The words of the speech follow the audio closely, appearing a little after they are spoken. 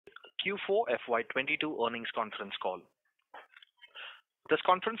Q4FY22 earnings conference call. This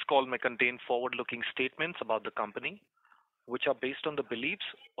conference call may contain forward-looking statements about the company, which are based on the beliefs,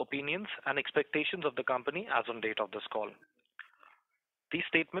 opinions, and expectations of the company as on date of this call. These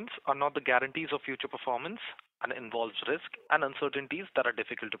statements are not the guarantees of future performance and involves risk and uncertainties that are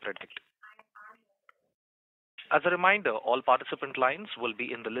difficult to predict. As a reminder, all participant lines will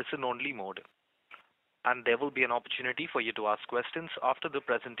be in the listen-only mode, and there will be an opportunity for you to ask questions after the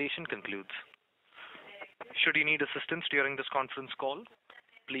presentation concludes. Should you need assistance during this conference call,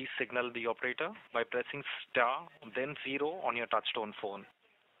 please signal the operator by pressing star then 0 on your touchtone phone.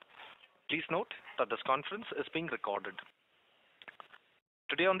 Please note that this conference is being recorded.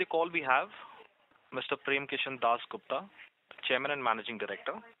 Today on the call we have Mr. Prem Kishan Das Gupta, Chairman and Managing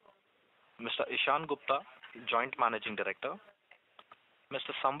Director, Mr. Ishan Gupta, Joint Managing Director,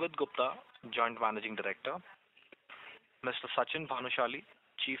 Mr. Samvid Gupta, Joint Managing Director, Mr. Sachin Bhanushali,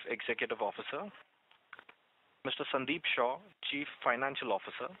 Chief Executive Officer, Mr. Sandeep Shaw, Chief Financial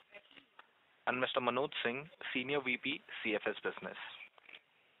Officer, and Mr. Manoj Singh, Senior VP, CFS Business.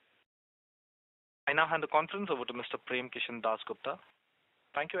 I now hand the conference over to Mr. Prem Kishan Das Gupta.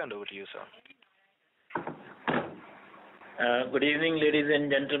 Thank you, and over to you, sir. Good evening, ladies and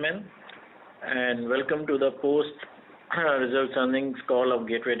gentlemen, and welcome to the post-results earnings call of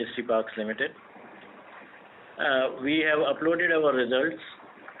Gateway Distriparks Limited. We have uploaded our results,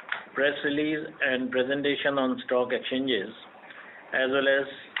 press release and presentation on stock exchanges as well as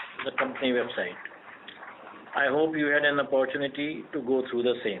the company website. I hope you had an opportunity to go through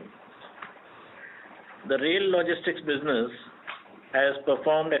the same. The rail logistics business has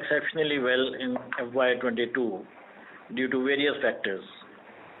performed exceptionally well in FY22 due to various factors.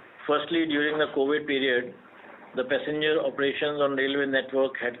 Firstly, during the COVID period, the passenger operations on railway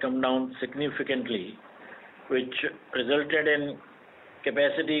network had come down significantly, which resulted in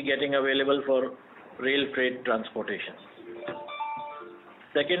capacity getting available for rail freight transportation.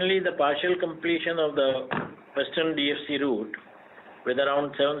 Secondly, the partial completion of the Western DFC route with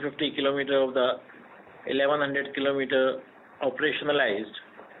around 750 km of the 1100 km operationalized,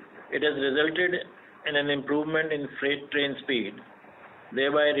 it has resulted in an improvement in freight train speed,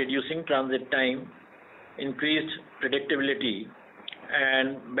 thereby reducing transit time, increased predictability,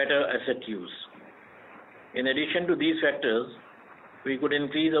 and better asset use. In addition to these factors, we could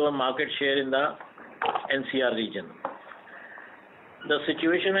increase our market share in the NCR region. The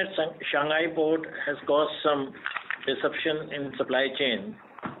situation at Shanghai port has caused some disruption in supply chain,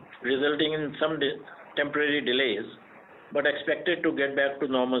 resulting in some temporary delays, but expected to get back to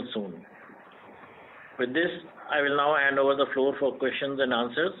normal soon. With this, I will now hand over the floor for questions and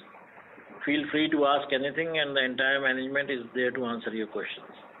answers. Feel free to ask anything, and the entire management is there to answer your questions.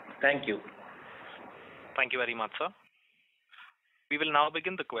 Thank you. Thank you very much, sir. We will now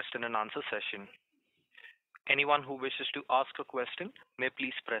begin the question and answer session. Anyone who wishes to ask a question may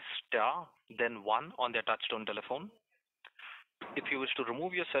please press star, then 1 on their touchtone telephone. If you wish to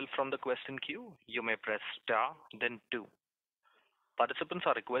remove yourself from the question queue, you may press star, then 2. Participants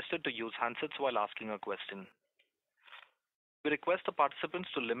are requested to use handsets while asking a question. We request the participants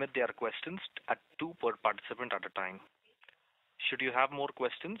to limit their questions at 2 per participant at a time. Should you have more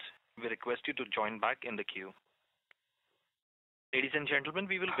questions, we request you to join back in the queue. Ladies and gentlemen,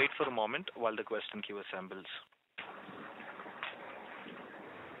 we will wait for a moment while the question queue assembles.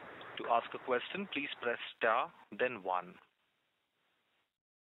 To ask a question, please press star, then 1.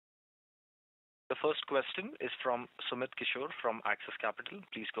 The first question is from Sumit Kishore from Axis Capital.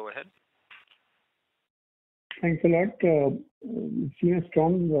 Please go ahead. Thanks a lot. We've seen a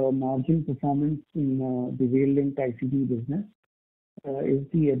strong margin performance in the rail-linked ICD business. Is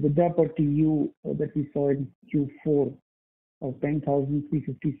the EBITDA per TEU that we saw in Q4 of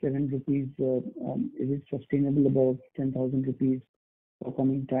 10,357 rupees, is it sustainable above 10,000 rupees for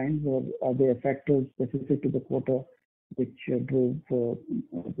coming times, or are there factors specific to the quarter which drove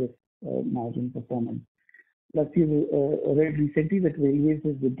this margin performance? Plus, you read recently that Railways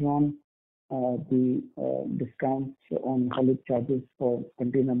has withdrawn the discounts on haulage charges for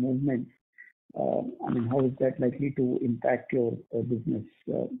container movements. How is that likely to impact your business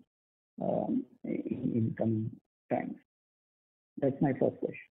in coming times? That's my first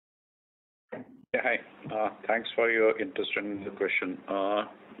question. Yeah, hi. Thanks for your interest in the question.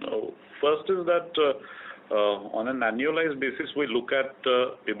 First is that on an annualized basis, we look at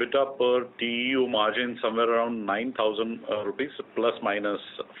EBITDA per TEU margin somewhere around 9,000 rupees plus minus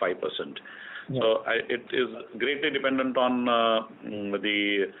 5%. Yeah. So it is greatly dependent on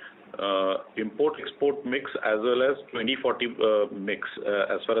the import-export mix as well as 20-40 mix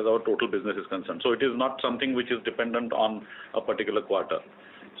as far as our total business is concerned. So it is not something which is dependent on a particular quarter.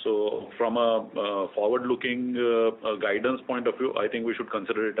 So from a forward-looking guidance point of view, I think we should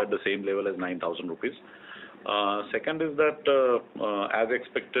consider it at the same level as 9,000 rupees. Second is that, as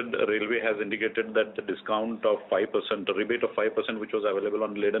expected, Railway has indicated that the discount of 5%, a rebate of 5%, which was available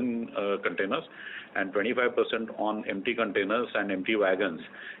on laden containers, and 25% on empty containers and empty wagons,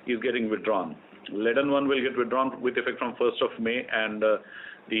 is getting withdrawn. Laden one will get withdrawn with effect from 1st of May, and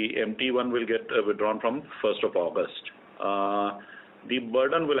the empty one will get withdrawn from 1st of August. The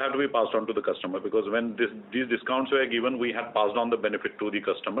burden will have to be passed on to the customer, because when these discounts were given, we had passed on the benefit to the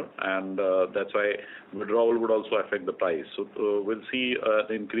customer, and that's why withdrawal would also affect the price. So we'll see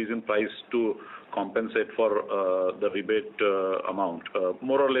the increase in price to compensate for the rebate amount,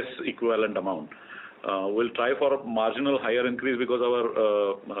 more or less equivalent amount. We'll try for a marginal higher increase, because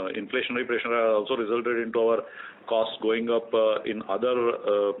our inflationary pressure has also resulted into our costs going up in other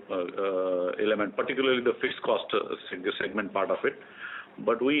element, particularly the fixed cost segment part of it.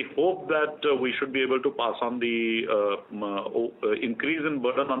 But we hope that we should be able to pass on the increase in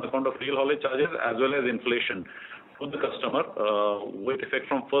burden on account of rail haulage charges as well as inflation to the customer with effect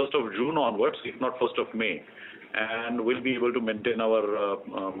from 1st of June onwards, if not 1st of May. And we'll be able to maintain our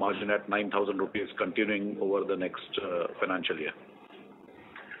margin at 9,000 rupees continuing over the next financial year.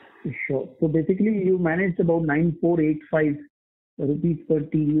 Sure. So basically, you managed about 9,485 rupees per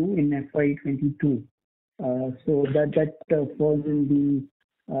TEU in FY22. So that falls in the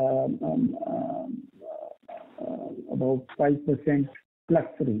about 5% plus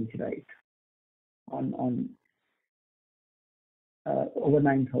range, right? On over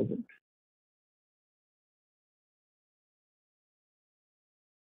 9,000.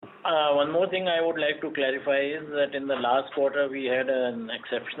 One more thing I would like to clarify is that in the last quarter we had an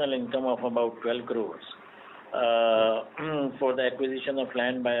exceptional income of about 12 crores for the acquisition of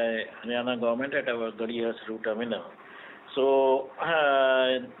land by Haryana government at our Garihas route terminal. So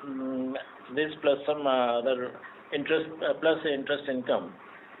this plus some other interest interest income.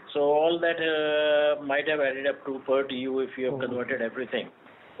 So all that might have added up to per TEU if you have converted everything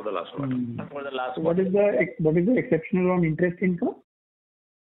For the last quarter. for the last So quarter. what is the exceptional on interest income?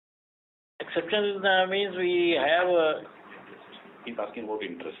 Exceptional means we have He's asking about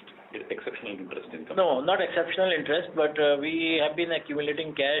interest, exceptional interest income. no, not exceptional interest, but we have been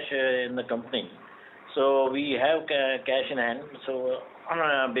accumulating cash in the company. So we have cash in hand. So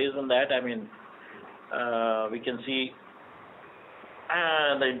based on that, I mean, we can see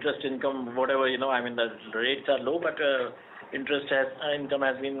the interest income, whatever, I mean, the rates are low, but income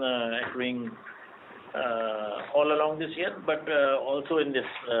has been accruing all along this year, but also in this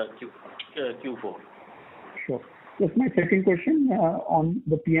Q4. Sure. Just my second question on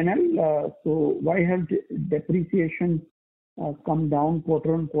the P&L. So why has depreciation come down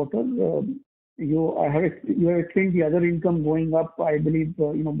quarter on quarter? You have explained the other income going up, I believe,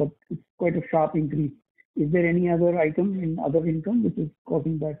 but it's quite a sharp increase. Is there any other item in other income which is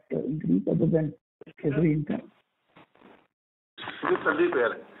causing that increase other than treasury income? This is Sandeep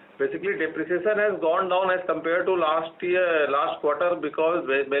here. Basically, depreciation has gone down as compared to last quarter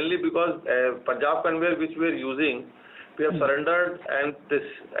mainly because Punjab Conveyor, which we are using, we have surrendered, and this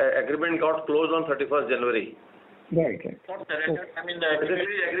agreement got closed on 31st January. Right. Not surrendered. I mean,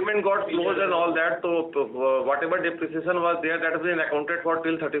 Basically, agreement got closed and all that, so whatever depreciation was there, that has been accounted for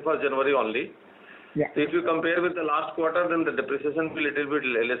till 31st January only. Yeah. So if you compare with the last quarter, then the depreciation will be a little bit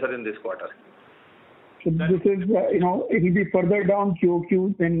lesser in this quarter. So this is, it will be further down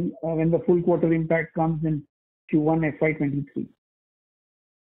QOQ when the full quarter impact comes in Q1 FY23.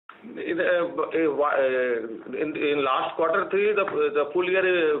 In last quarter 3, the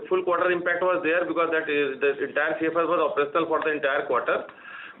full quarter impact was there because that is the entire CFS was operational for the entire quarter.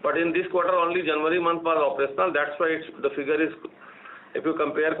 But in this quarter only January month was operational. That's why the figure is, if you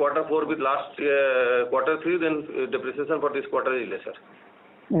compare quarter 4 with last quarter 3, then depreciation for this quarter is lesser.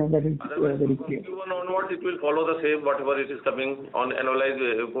 That is very clear. Q1 onwards, it will follow the same, whatever it is coming on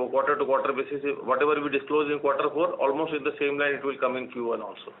annualized quarter to quarter basis. Whatever we disclose in quarter 4, almost in the same line it will come in Q1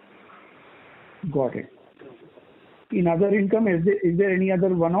 also. Got it. In other income, is there any other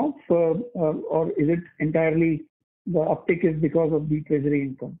one-off or is it entirely the uptick is because of the treasury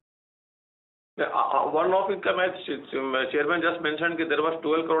income? One-off income, as Chairman just mentioned, there was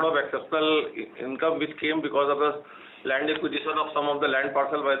 12 crore of exceptional income which came because of the land acquisition of some of the land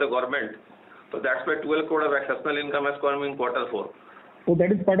parcel by the government. So that's why 12 crore of exceptional income has come in quarter 4. Oh,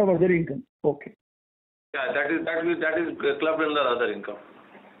 that is part of other income. Okay. Yeah, that is clubbed in the other income.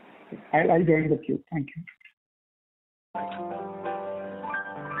 I'll join the queue. Thank you.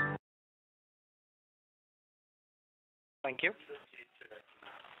 Thank you.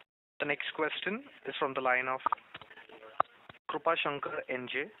 The next question is from the line of Krupa Shankar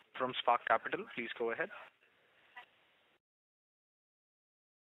NJ from Spark Capital. Please go ahead.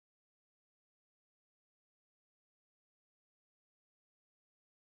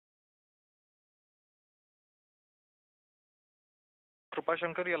 Krupa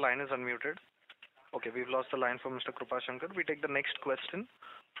Shankar, your line is unmuted. Okay, we've lost the line from Mr. Krupa Shankar. We take the next question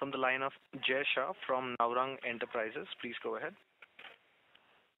from the line of Jay Shah from Naurang Enterprises. Please go ahead.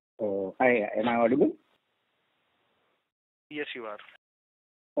 Hi, am I audible? Yes, you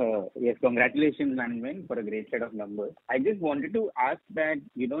are. Yes, congratulations, management, for a great set of numbers. I just wanted to ask that,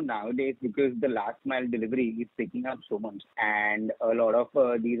 nowadays, because the last mile delivery is picking up so much, and a lot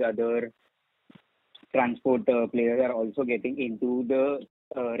of these other transport players are also getting into the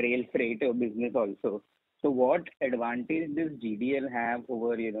rail freight business also. So what advantage does GDL have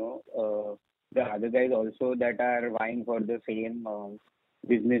over, the other guys also that are vying for the same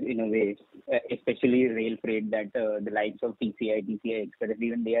business in a way, especially rail freight, that the likes of TCI Express,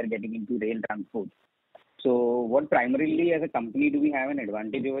 even they are getting into rail transport. So what primarily as a company do we have an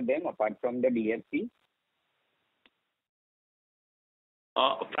advantage over them apart from the DFC?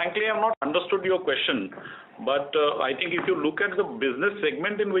 Frankly, I have not understood your question, but I think if you look at the business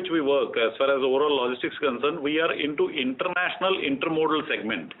segment in which we work, as far as overall logistics is concerned, we are into international intermodal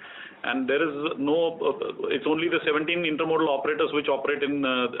segment. And there is it's only the 17 intermodal operators which operate in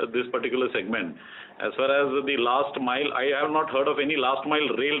this particular segment. As far as the last mile, I have not heard of any last mile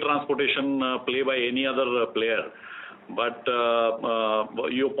rail transportation play by any other player. But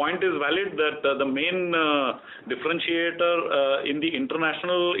your point is valid that the main differentiator in the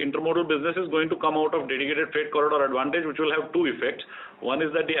international intermodal business is going to come out of dedicated freight corridor advantage, which will have two effects. One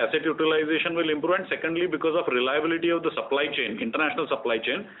is that the asset utilization will improve, and secondly, because of reliability of the supply chain, international supply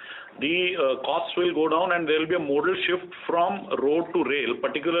chain, the costs will go down, and there will be a modal shift from road to rail,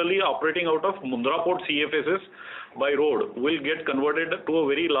 particularly operating out of Mundra Port CFSs by road will get converted to a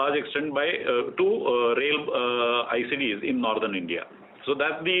very large extent by to rail ICDs in northern India. So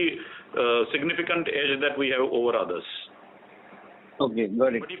that's the significant edge that we have over others. Okay,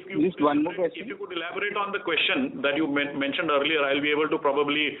 got it. Just one more question. If you could elaborate on the question that you mentioned earlier, I'll be able to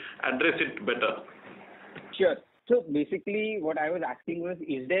probably address it better. Sure. So basically, what I was asking was,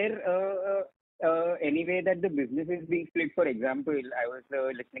 is there any way that the business is being split? For example, I was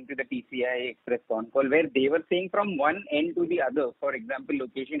listening to the TCI Express con call where they were saying from one end to the other, for example,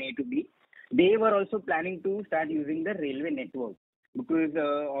 location A to B, they were also planning to start using the railway network because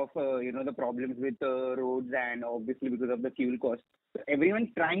of the problems with roads and obviously because of the fuel cost. So everyone's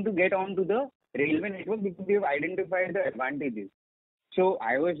trying to get onto the railway network because they've identified the advantages. So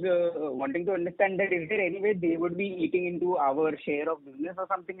I was wanting to understand that is there any way they would be eating into our share of business or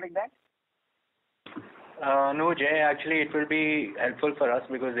something like that? No, Jay, actually it will be helpful for us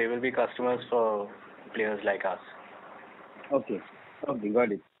because they will be customers for players like us. Okay,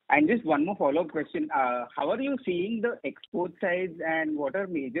 got it. And just one more follow-up question. How are you seeing the export sides and what are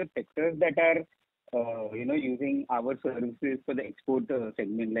major sectors that are using our services for the export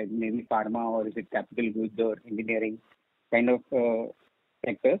segment, like maybe pharma or is it capital goods or engineering kind of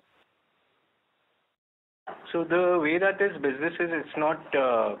sectors? So the way that this business is, it's not,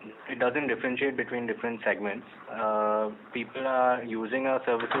 it doesn't differentiate between different segments. People are using our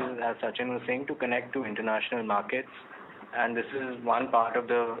services, as Sachin was saying, to connect to international markets, and this is one part of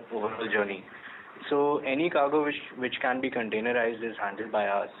the overall journey. So any cargo which can be containerized is handled by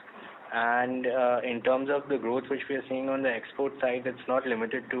us. And in terms of the growth which we are seeing on the export side, it's not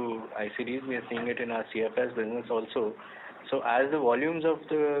limited to ICDs. We are seeing it in our CFS business also. So as the volumes of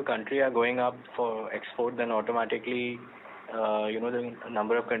the country are going up for export, then automatically, the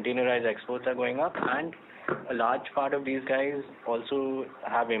number of containerized exports are going up, and a large part of these guys also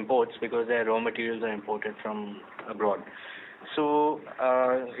have imports because their raw materials are imported from abroad. So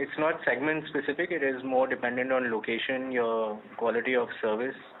it's not segment specific. It is more dependent on location, your quality of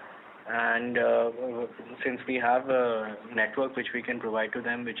service, and since we have a network which we can provide to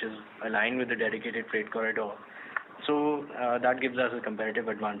them, which is aligned with the dedicated freight corridor. So that gives us a comparative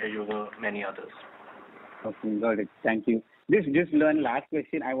advantage over many others. Okay, got it. Thank you. Just one last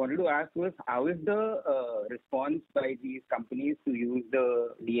question I wanted to ask was, how is the response by these companies to use the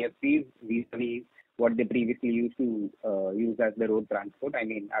DFCs vis-a-vis what they previously used to use as the road transport? I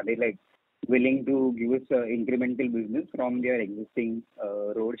mean, are they like willing to give us incremental business from their existing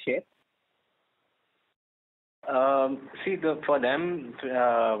road share? For them,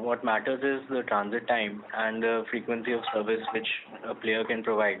 what matters is the transit time and the frequency of service which a player can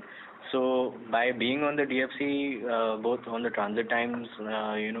provide. So by being on the DFC, both on the transit times,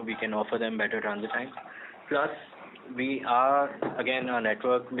 we can offer them better transit times. Plus, we are again a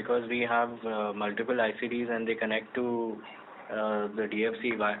network because we have multiple ICDs and they connect to the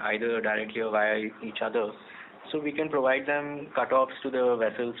DFC either directly or via each other. So we can provide them cut-offs to the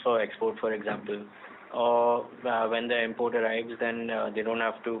vessels for export, for example. Or when the import arrives, then they don't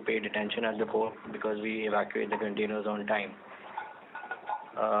have to pay detention at the port because we evacuate the containers on time.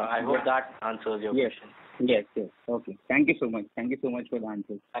 I hope that answers your question. Yes. Okay. Thank you so much. Thank you so much for the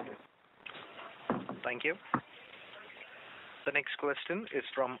answers. Thank you. Thank you. The next question is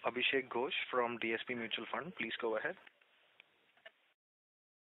from Abhishek Ghosh from DSP Mutual Fund. Please go ahead.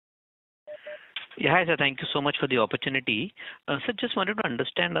 Yeah, hi sir. Thank you so much for the opportunity. Sir, just wanted to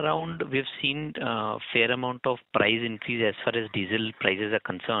understand around, we've seen fair amount of price increase as far as diesel prices are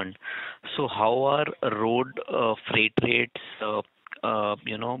concerned. So how are road freight rates,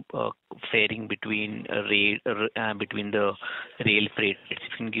 faring between between the rail freight rates?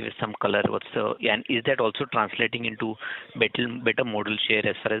 If you can give us some color, and is that also translating into better modal share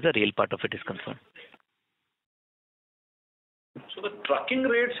as far as the rail part of it is concerned? So the trucking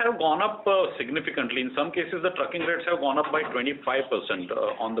rates have gone up significantly. In some cases, the trucking rates have gone up by 25%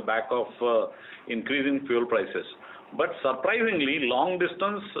 on the back of increasing fuel prices. But surprisingly, long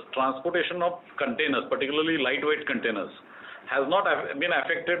distance transportation of containers, particularly lightweight containers, has not been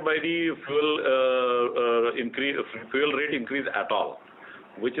affected by the fuel rate increase at all,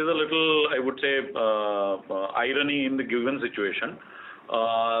 which is a little, I would say, irony in the given situation.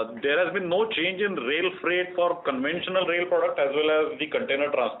 There has been no change in rail freight for conventional rail product as well as the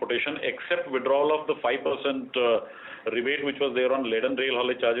container transportation, except withdrawal of the 5% rebate which was there on laden rail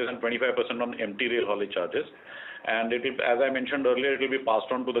haulage charges and 25% on empty rail haulage charges. And it will, as I mentioned earlier, it will be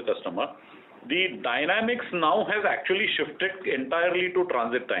passed on to the customer. The dynamics now has actually shifted entirely to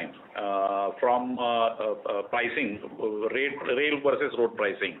transit time from pricing, rail versus road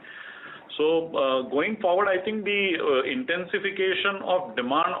pricing. So going forward, I think the intensification of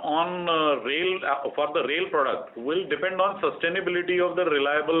demand on rail for the rail product will depend on sustainability of the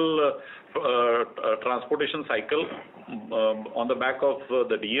reliable transportation cycle on the back of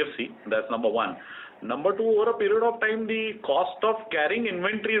the DFC. That's number one. Number two, over a period of time, the cost of carrying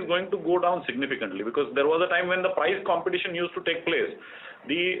inventory is going to go down significantly, because there was a time when the price competition used to take place.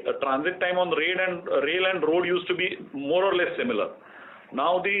 The transit time on rail and road used to be more or less similar.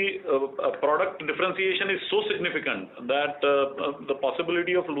 Now the product differentiation is so significant that the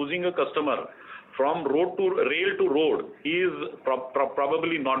possibility of losing a customer from rail to road is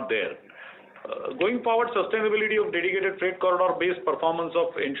probably not there. Going forward, sustainability of dedicated freight corridor based performance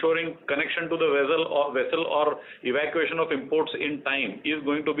of ensuring connection to the vessel or evacuation of imports in time is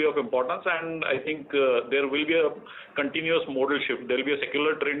going to be of importance, and I think there will be a continuous modal shift. There will be a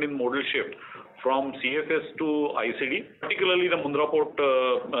secular trend in modal shift from CFS to ICD, particularly the Mundra Port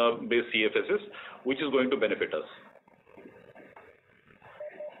based CFSs, which is going to benefit us.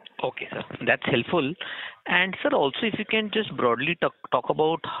 Okay, sir, that's helpful. And sir, also if you can just broadly talk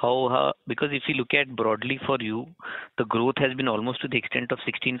about how, because if you look at broadly for you, the growth has been almost to the extent of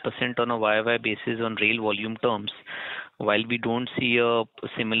 16% on a YOY basis on rail volume terms, while we don't see a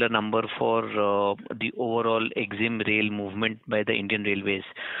similar number for the overall EXIM rail movement by the Indian Railways.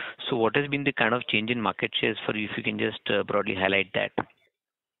 So what has been the kind of change in market shares for you, if you can just broadly highlight that?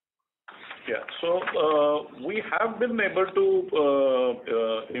 Yeah, so we have been able to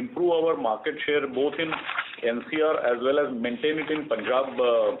improve our market share both in NCR as well as maintain it in Punjab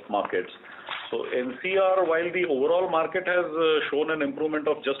markets. So NCR, while the overall market has shown an improvement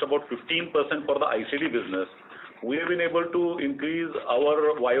of just about 15% for the ICD business, we have been able to increase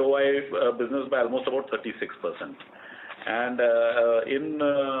our YOY business by almost about 36%. And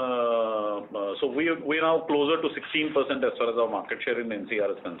so we are now closer to 16% as far as our market share in NCR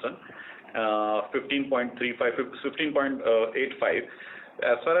is concerned. 15.85.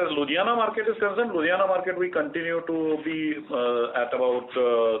 As far as Ludhiana market is concerned, Ludhiana market we continue to be at about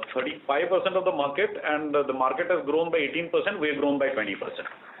 35% of the market, and the market has grown by 18%, we have grown by 20%.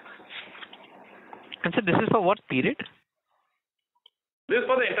 And so this is for what period? This is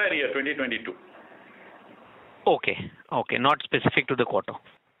for the entire year, 2022. Okay, not specific to the quarter.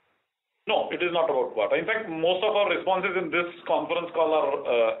 No, it is not about quarter. In fact, most of our responses in this conference call are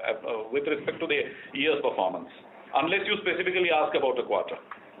with respect to the year's performance, unless you specifically ask about a quarter.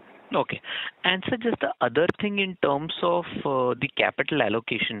 Okay. And so just the other thing in terms of the capital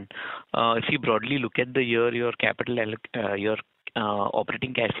allocation, if you broadly look at the year, your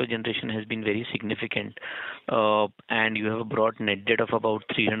operating cash flow generation has been very significant, and you have a broad net debt of about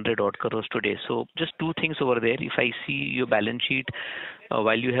 300 odd crores today. So just two things over there. If I see your balance sheet,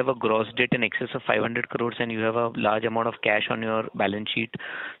 while you have a gross debt in excess of 500 crores and you have a large amount of cash on your balance sheet,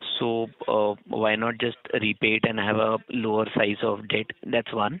 so why not just repay it and have a lower size of debt?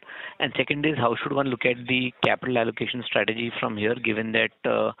 That's one. And second is, how should one look at the capital allocation strategy from here, given that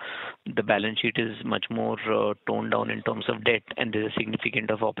the balance sheet is much more toned down in terms of debt and there's a significant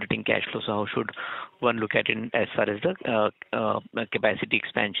of operating cash flow? So how should one look at it as far as the capacity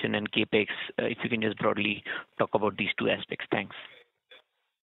expansion and capex? If you can just broadly talk about these two aspects. Thanks.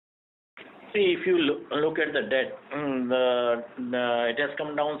 See, if you look at the debt, it has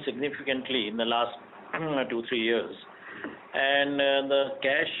come down significantly in the last 2-3 years, and the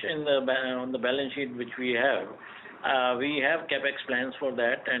cash on the balance sheet which we have capex plans for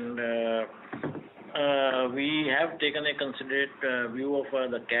that, and we have taken a considerate view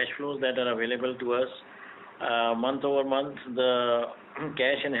of the cash flows that are available to us month over month, the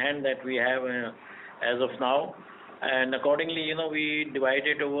cash in hand that we have as of now. And accordingly, we divide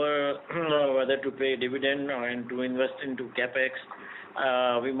it over whether to pay dividend and to invest into capex.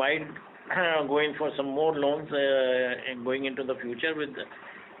 We might go in for some more loans going into the future with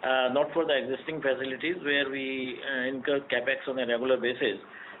not for the existing facilities where we incur capex on a regular basis,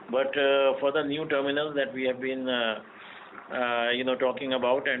 but for the new terminals that we have been talking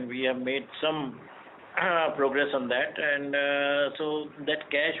about, and we have made some progress on that, and so that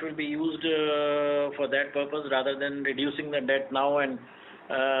cash will be used for that purpose rather than reducing the debt now and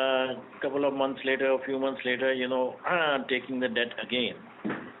a couple of months later, a few months later, taking the debt again.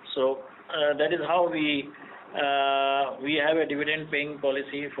 So that is how we have a dividend paying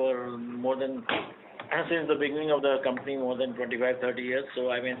policy for more than since the beginning of the company, more than 25-30 years.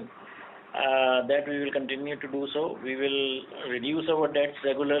 So I mean that we will continue to do so. We will reduce our debts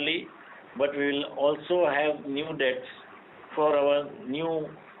regularly, but we will also have new debts for our new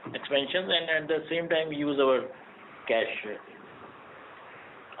expansions and at the same time use our cash.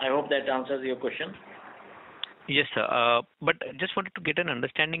 I hope that answers your question. Yes, sir. But just wanted to get an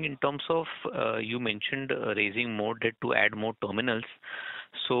understanding in terms of, you mentioned raising more debt to add more terminals.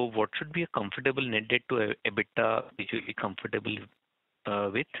 So what should be a comfortable net debt to EBITDA which will be comfortable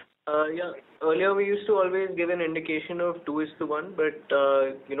with? Yeah. Earlier we used to always give an indication of 2:1, but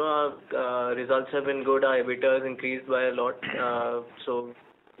our results have been good. Our EBITDA has increased by a lot. So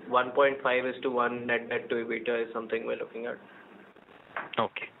 1.5:1 net debt to EBITDA is something we're looking at.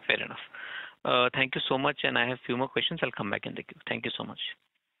 Okay, fair enough. Thank you so much, and I have a few more questions. I'll come back in the queue. Thank you so much.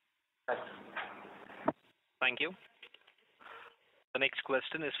 Thank you. The next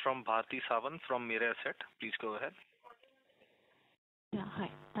question is from Bharti Sawant from Mirae Asset. Please go ahead. Yeah, hi.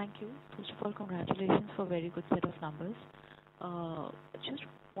 Thank you. First of all, congratulations for a very good set of numbers. Just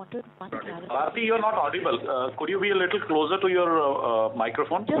wanted one clarification. Bharti, you're not audible. Could you be a little closer to your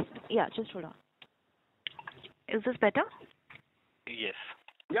microphone? Just hold on. Is this better? Yes.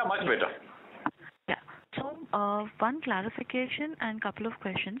 Yeah, much better. Yeah. So, one clarification and couple of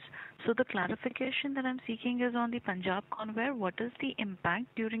questions. So, the clarification that I'm seeking is on the Punjab Conware. What is the impact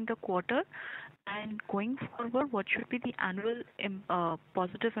during the quarter? And going forward, what should be the annual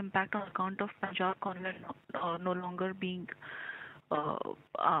positive impact on account of Punjab Conware no longer being as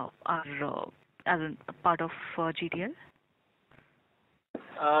a part of GTL?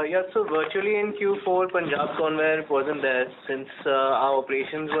 Yeah, so virtually in Q4, Punjab Conware wasn't there since our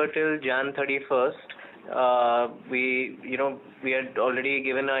operations were till Jan 31st. We had already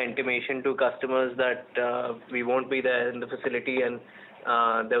given an intimation to customers that we won't be there in the facility, and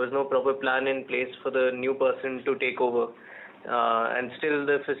there was no proper plan in place for the new person to take over. And still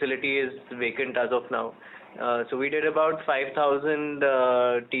the facility is vacant as of now. So we did about 5,000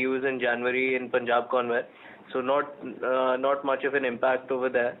 TUs in January in Punjab Conware. So not much of an impact over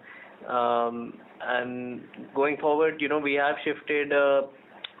there. And going forward, we have shifted a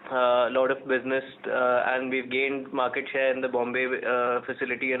lot of business and we've gained market share in the Bombay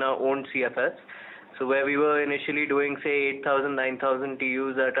facility in our own CFS. So where we were initially doing say 8,000, 9,000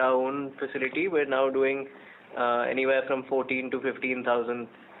 TUs at our own facility, we're now doing anywhere from 14 to 15,000.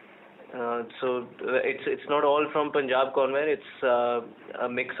 So it's not all from Punjab Conware, it's a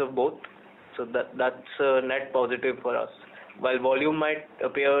mix of both. So that's a net positive for us. While volume might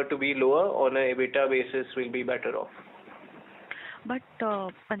appear to be lower, on a EBITDA basis we'll be better off. But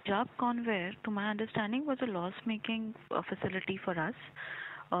Punjab Conware, to my understanding, was a loss-making facility for us.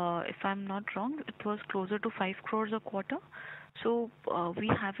 If I'm not wrong, it was closer to 5 crores a quarter. So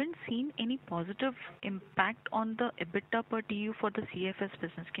we haven't seen any positive impact on the EBITDA per TU for the CFS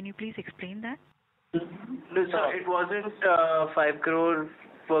business. Can you please explain that? No, sir, it wasn't 5 crore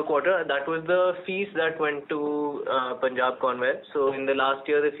per quarter. That was the fees that went to Punjab Conware. So in the last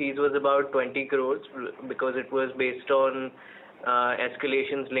year, the fees was about 20 crores because it was based on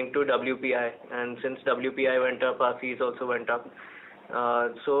escalations linked to WPI, and since WPI went up, our fees also went up.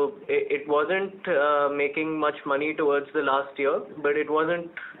 So it wasn't making much money towards the last year, but it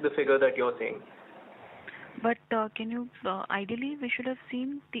wasn't the figure that you're saying. But can you, ideally, we should have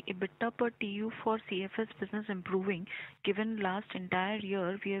seen the EBITDA per TU for CFS business improving, given last entire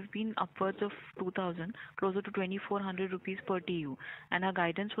year we have been upwards of 2,000, closer to 2,400 rupees per TU, and our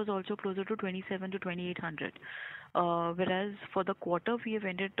guidance was also closer to 27 to 2,800. Whereas for the quarter we have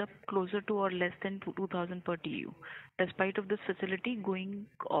ended up closer to or less than 2,000 per TU, despite of this facility going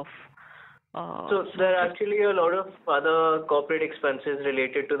off. So there are actually a lot of other corporate expenses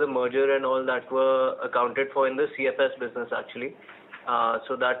related to the merger and all that were accounted for in the CFS business actually.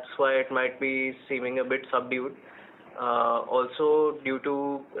 So that's why it might be seeming a bit subdued. Also due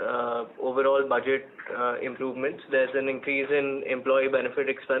to overall budget improvements, there's an increase in employee benefit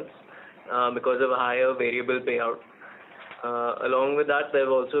expense because of a higher variable payout. Along with that, there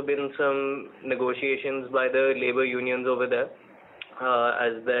have also been some negotiations by the labor unions over there.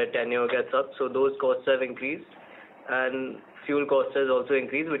 As the tenure gets up, so those costs have increased, and fuel costs has also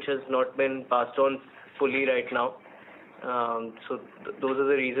increased, which has not been passed on fully right now. So those are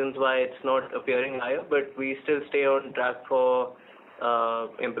the reasons why it's not appearing higher, but we still stay on track for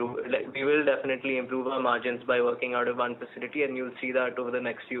we will definitely improve our margins by working out of one facility, and you'll see that over the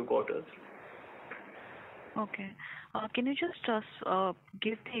next few quarters. Okay. Can you just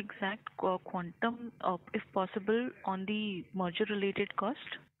give the exact quantum, if possible, on the merger-related cost,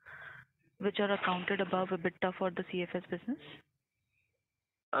 which are accounted above EBITDA for the CFS business?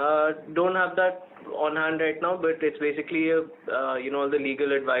 Don't have that on hand right now, but it's basically the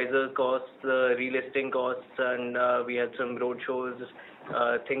legal advisor costs, the relisting costs, and we had some road shows,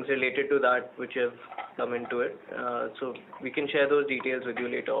 things related to that which have come into it. So we can share those details with you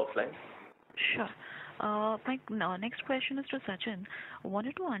later offline. Sure. My next question is to Sachin. I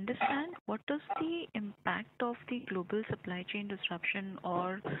wanted to understand what is the impact of the global supply chain disruption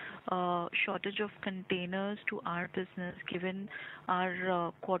or shortage of containers to our business, given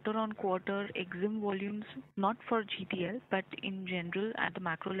our quarter-on-quarter EXIM volumes, not for GTL, but in general at the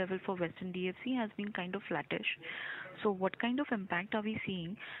macro level for Western DFC has been kind of flattish. So what kind of impact are we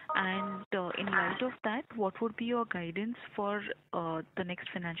seeing? And in light of that, what would be your guidance for the next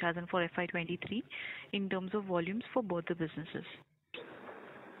financial year and for FY23 in terms of volumes for both the businesses?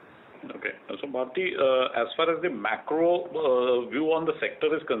 Okay. So Bharti, as far as the macro view on the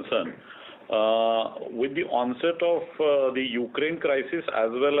sector is concerned, with the onset of the Ukraine crisis as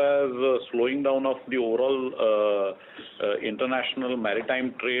well as slowing down of the overall international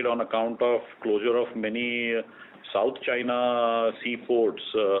maritime trade on account of closure of many South China seaports,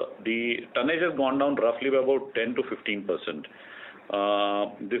 the tonnage has gone down roughly by about 10 to 15%.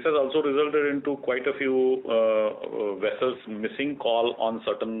 This has also resulted into quite a few vessels missing call on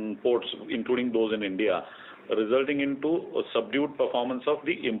certain ports, including those in India, resulting into a subdued performance of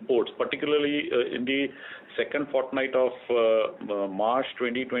the imports, particularly in the second fortnight of March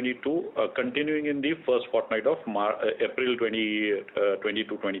 2022, continuing in the first fortnight of April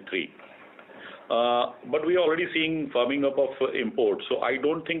 2022-23. But we are already seeing firming up of imports, so I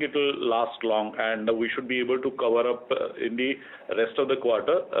don't think it will last long, and we should be able to cover up in the rest of the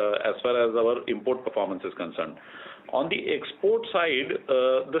quarter as far as our import performance is concerned. On the export side,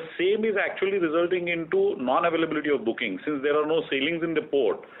 the same is actually resulting into non-availability of bookings, since there are no sailings in the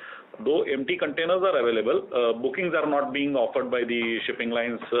port. Though empty containers are available, bookings are not being offered by the shipping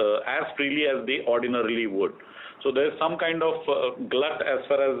lines as freely as they ordinarily would. So there is some kind of glut as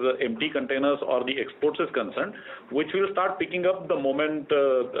far as empty containers or the exports is concerned, which will start picking up the moment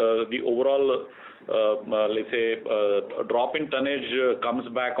the overall, let's say, drop in tonnage comes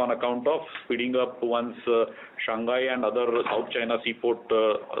back on account of speeding up once Shanghai and other South China seaport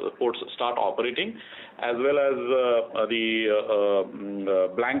ports start operating, as well as the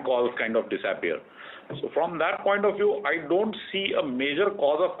blank calls kind of disappear. So from that point of view, I don't see a major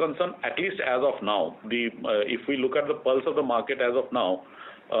cause of concern, at least as of now. If we look at the pulse of the market as of now,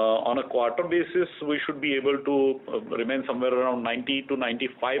 on a quarter basis, we should be able to remain somewhere around 90 to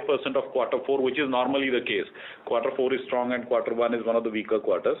 95% of quarter four, which is normally the case. Quarter four is strong and quarter one is one of the weaker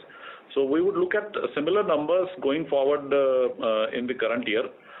quarters. So we would look at similar numbers going forward in the current year,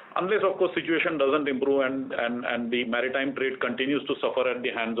 unless of course situation doesn't improve and the maritime trade continues to suffer at the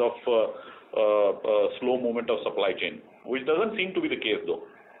hands of slow movement of supply chain, which doesn't seem to be the case though.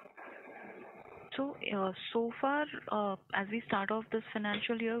 So, so far, as we start off this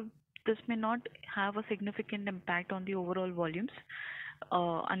financial year, this may not have a significant impact on the overall volumes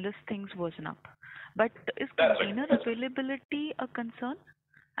unless things worsen up. But is container availability a concern?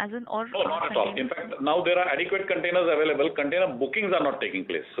 As in, or No, not at all. In fact, now there are adequate containers available. Container bookings are not taking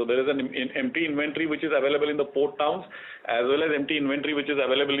place. So there is an empty inventory which is available in the port towns, as well as empty inventory which is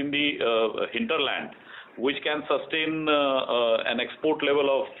available in the hinterland, which can sustain an export level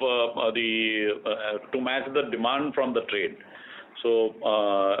of to match the demand from the trade. So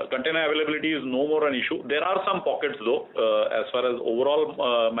container availability is no more an issue. There are some pockets though, as far as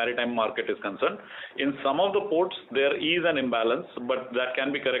overall maritime market is concerned. In some of the ports, there is an imbalance, but that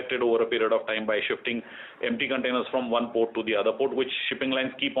can be corrected over a period of time by shifting empty containers from one port to the other port, which shipping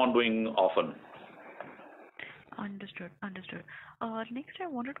lines keep on doing often. Understood. Next, I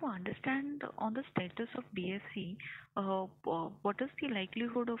wanted to understand on the status of DFC, what is the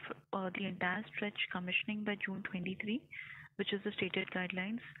likelihood of the entire stretch commissioning by June 23, which is the stated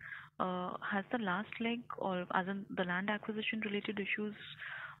guidelines? Has the last leg, or as in the land acquisition related issues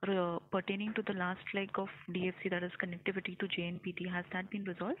pertaining to the last leg of DFC, that is connectivity to JNPT, has that been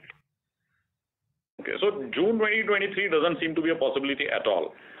resolved? Okay, so June 2023 doesn't seem to be a possibility at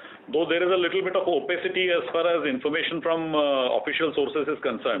all. Though there is a little bit of opacity as far as information from official sources is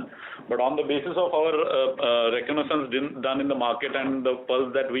concerned. But on the basis of our reconnaissance done in the market and the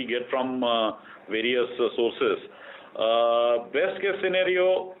pulse that we get from various sources, best case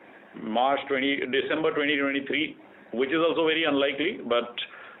scenario, December 2023, which is also very unlikely, but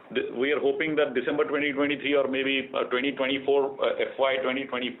we are hoping that December 2023 or maybe 2024, FY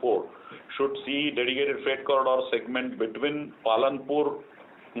 2024 should see dedicated freight corridor segment between Palanpur,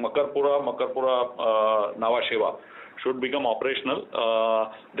 Makarpura, Nhava Sheva should become operational.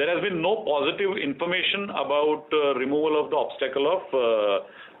 There has been no positive information about removal of the obstacle of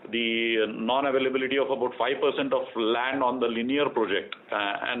the non-availability of about 5% of land on the linear project,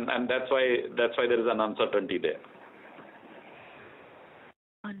 and that's why there is an uncertainty there.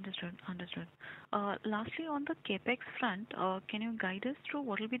 Understood. Lastly, on the capex front, can you guide us through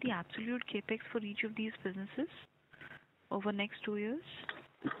what will be the absolute capex for each of these businesses over next 2 years?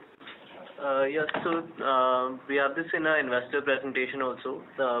 Yes, so we have this in our investor presentation also.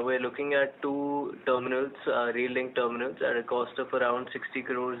 We're looking at 2 terminals, rail link terminals, at a cost of around 60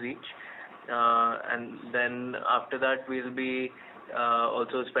 crores each. And then after that, we'll be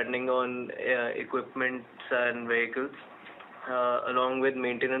also spending on equipment and vehicles, along with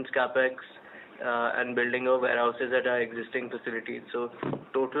maintenance capex and building of warehouses at our existing facilities. So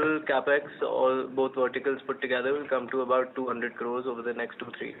total capex, both verticals put together, will come to about 200 crores over the next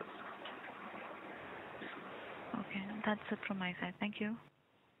 2-3 years. Okay, that's it from my side. Thank you.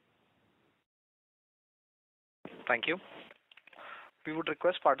 Thank you. We would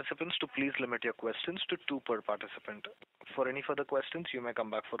request participants to please limit your questions to 2 per participant. For any further questions, you may come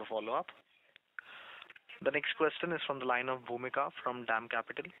back for a follow-up. The next question is from the line of Bhumika from DAM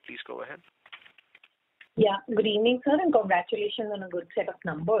Capital. Please go ahead. Yeah, good evening, sir, and congratulations on a good set of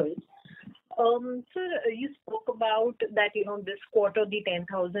numbers. Sir, you spoke about that, this quarter the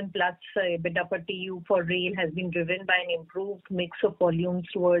 10,000 plus EBITDA per TEU for rail has been driven by an improved mix of volumes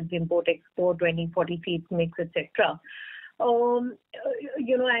towards import-export, 20-40 feet mix, etc. And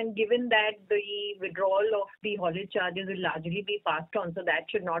given that the withdrawal of the haulage charges will largely be passed on, so that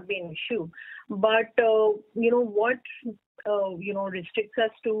should not be an issue. But, what restricts us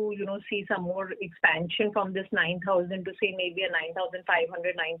to, see some more expansion from this 9,000 to say maybe a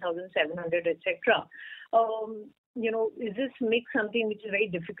 9,500, 9,700, etc. Is this mix something which is very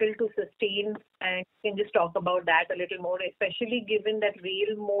difficult to sustain? And you can just talk about that a little more, especially given that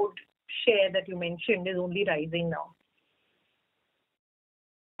rail mode share that you mentioned is only rising now.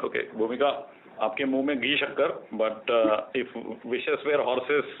 Okay, Bhumika, आपके मुंह में घी शक्कर, but if wishes were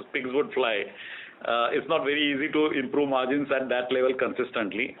horses, pigs would fly. It's not very easy to improve margins at that level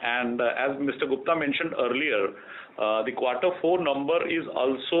consistently. And as Mr. Gupta mentioned earlier, the Q4 number is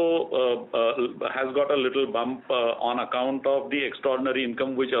also has got a little bump on account of the extraordinary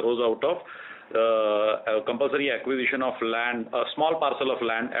income which arose out of compulsory acquisition of land, a small parcel of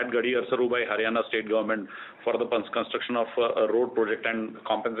land at Gadi Arsaru by Haryana state government for the construction of a road project and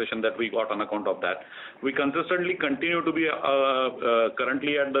compensation that we got on account of that. We consistently continue to be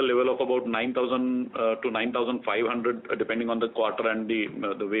currently at the level of about 9,000 to 9,500 depending on the quarter and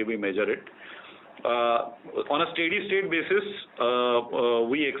the way we measure it. On a steady state basis,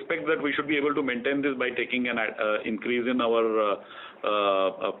 we expect that we should be able to maintain this by taking an increase in our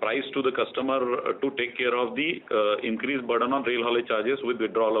price to the customer to take care of the increased burden on rail haulage charges with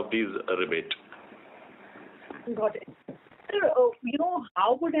withdrawal of these rebate. Got it. Sir,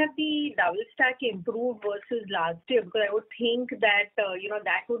 how would have the double stack improved versus last year? Because I would think that,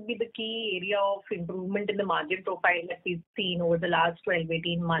 that would be the key area of improvement in the margin profile that we've seen over the last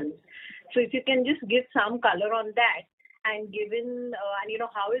 12-18 months. So if you can just give some color on that. And given,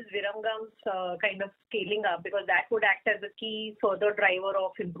 how is Virangam's kind of scaling up? Because that would act as a key further driver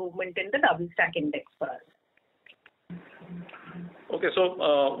of improvement in the double stack index for us. Okay,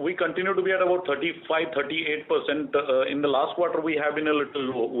 so we continue to be at about 35-38%. In the last quarter, we have been a little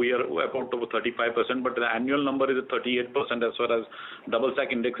low. We are about over 35%, but the annual number is at 38% as far as double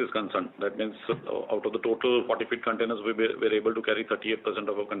stack index is concerned. That means out of the total 40 feet containers, we were able to carry 38%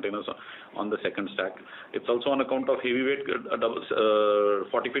 of our containers on the second stack. It's also on account of heavyweight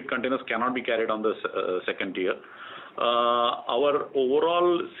 40 feet containers cannot be carried on the second tier. Our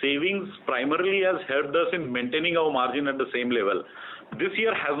overall savings primarily has helped us in maintaining our margin at the same level. This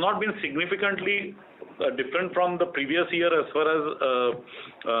year has not been significantly different from the previous year as far as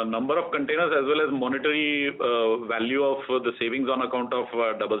number of containers as well as monetary value of the savings on account of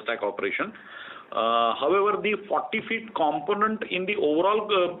double stack operation. However, the 40 feet component in the overall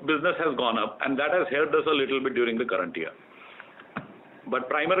business has gone up, and that has helped us a little bit during the current year. But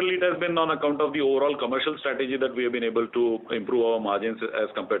primarily it has been on account of the overall commercial strategy that we have been able to improve our margins as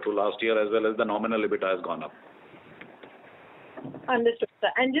compared to last year, as well as the nominal EBITDA has gone up. Understood, sir.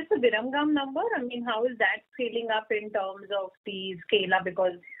 And just the Virangam number, how is that scaling up in terms of the scale up?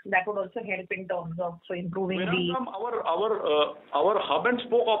 Because that would also help in terms of improving Virangam, our hub and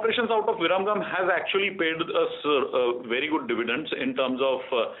spoke operations out of Virangam has actually paid us very good dividends in terms of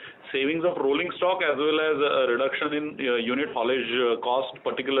savings of rolling stock as well as a reduction in unit haulage cost,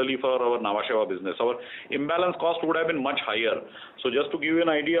 particularly for our Nhava Sheva business. Our imbalance cost would have been much higher. So just to give you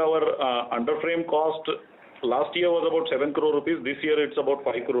an idea, our underframe cost last year was about 7 crore rupees. This year it's about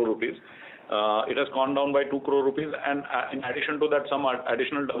 5 crore rupees. It has gone down by 2 crore rupees, and in addition to that, some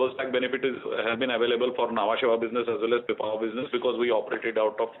additional double stack benefit has been available for Nhava Sheva business as well as Pipavav business because we operated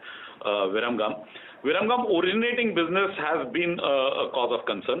out of Virangam. Virangam originating business has been a cause of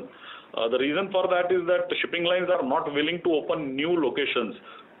concern. The reason for that is that the shipping lines are not willing to open new locations,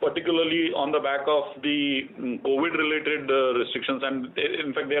 particularly on the back of the COVID-related restrictions, and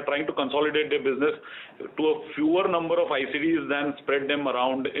in fact they are trying to consolidate their business to a fewer number of ICDs than spread them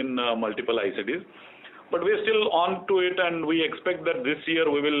around in multiple ICDs. But we're still on to it, and we expect that this year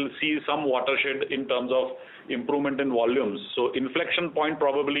we will see some watershed in terms of improvement in volumes. So inflection point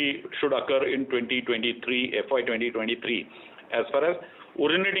probably should occur in 2023, FY 2023, as far as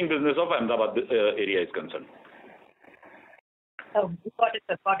originating business of Ahmedabad area is concerned. Oh, got it,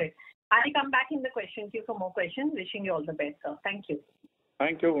 sir. Got it. I'll come back in the question queue for more questions. Wishing you all the best, sir. Thank you.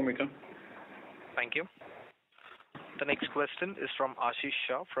 Thank you, Bhumika. Thank you. The next question is from Ashish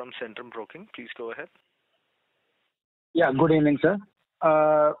Shah from Centrum Broking. Please go ahead. Yeah, good evening, sir.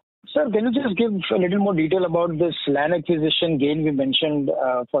 Sir, can you just give a little more detail about this land acquisition gain we mentioned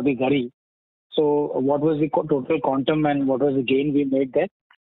for the Gari? So what was the total quantum and what was the gain we made there?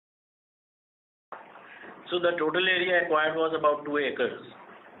 So the total area acquired was about 2 acres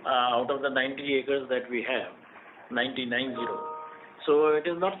out of the 90 acres that we have, 90. So it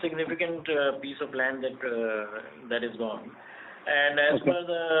is not significant piece of land that is gone. And as per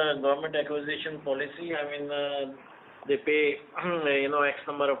the government acquisition policy, they pay X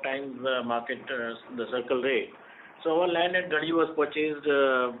number of times the market, the circle rate. So our land at Gadi was purchased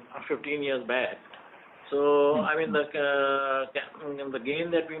 15 years back. So the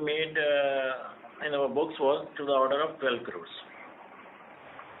gain that we made in our books was to the order of 12 crores.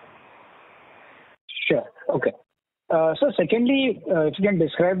 Sure. Okay. So secondly, if you can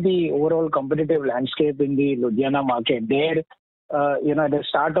describe the overall competitive landscape in the Ludhiana market. There, at the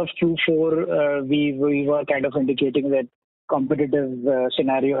start of Q4, we were kind of indicating that competitive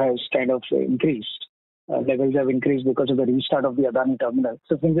scenario has kind of increased. Levels have increased because of the restart of the Adani terminal.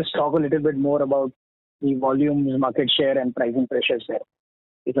 So can you just talk a little bit more about the volumes, market share, and pricing pressures there,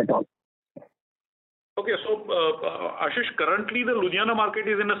 if at all? Okay, so Ashish, currently the Ludhiana market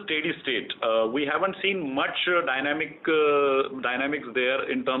is in a steady state. We haven't seen much dynamics there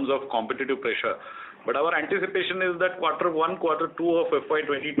in terms of competitive pressure. But our anticipation is that quarter 1, quarter 2 of FY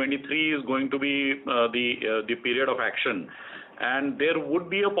 2023 is going to be the period of action. And there would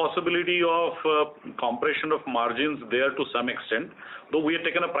be a possibility of compression of margins there to some extent. Though we had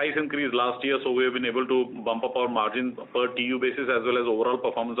taken a price increase last year, so we have been able to bump up our margin per TU basis as well as overall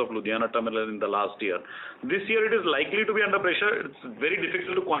performance of Ludhiana terminal in the last year. This year it is likely to be under pressure. It's very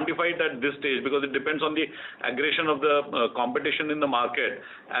difficult to quantify it at this stage because it depends on the aggression of the competition in the market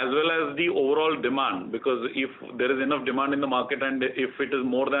as well as the overall demand. Because if there is enough demand in the market and if it is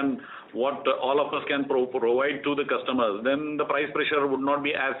more than what all of us can provide to the customers, then the price pressure would not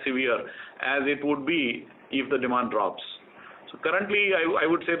be as severe as it would be if the demand drops. So currently, I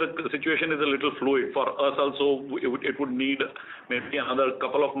would say that the situation is a little fluid. For us also, it would need maybe another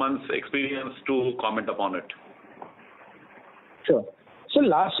couple of months experience to comment upon it. Sure. So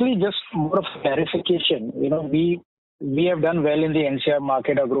lastly, just more of clarification. We have done well in the NCR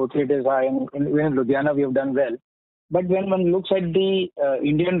market. Our growth rate is high. And in Ludhiana, we have done well. But when one looks at the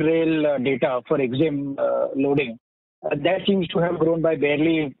Indian Rail data for EXIM loading, that seems to have grown by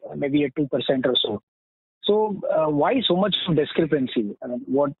barely maybe a 2% or so. So why so much discrepancy?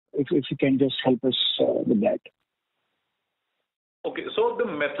 What if you can just help us with that? Okay, so the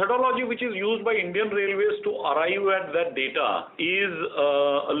methodology which is used by Indian Railways to arrive at that data is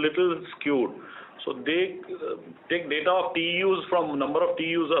a little skewed. So they take data of TEUs from number of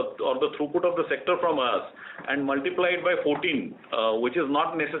TEUs or the throughput of the sector from us and multiply it by 14, which is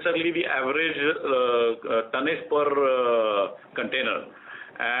not necessarily the average tonnage per container.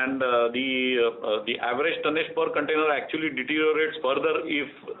 And the average tonnage per container actually deteriorates further if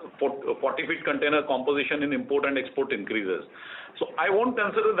 40-feet container composition in import and export increases. So I won't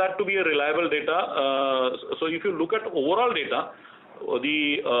consider that to be a reliable data. So if you look at overall data,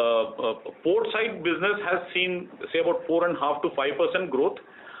 the port side business has seen say about 4.5 to 5% growth.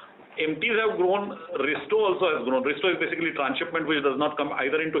 MTs have grown. Risto also has grown. Risto is basically transshipment which does not come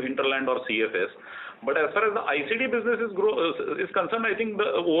either into hinterland or CFS. But as far as the ICD business is concerned, I think the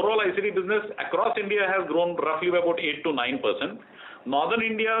overall ICD business across India has grown roughly by about 8 to 9%. Northern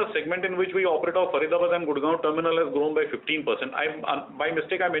India segment in which we operate our Faridabad and Gurgaon terminal has grown by 15%. By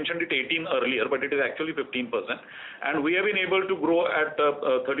mistake I mentioned it 18 earlier, but it is actually 15%. And we have been able to grow at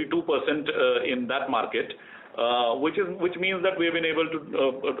 32% in that market. Which means that we have been able to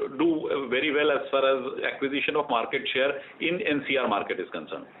do very well as far as acquisition of market share in NCR market is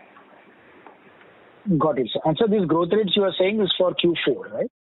concerned. Got it. And so these growth rates you are saying is for Q4,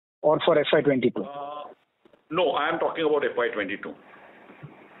 right? Or for FY22? No, I am talking about FY22.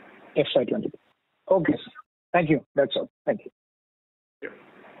 FY22. Okay. Thank you. That's all. Thank you. Yeah.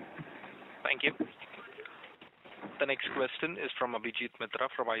 Thank you. The next question is from Abhijit Mitra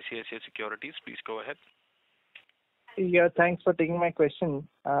from ICICI Securities. Please go ahead. Yeah, thanks for taking my question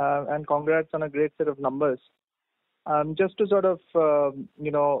and congrats on a great set of numbers. Just to sort of,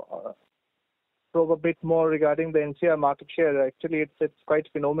 probe a bit more regarding the NCR market share. Actually, it's quite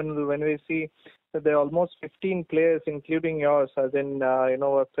phenomenal when we see that there are almost 15 players, including yours, as in,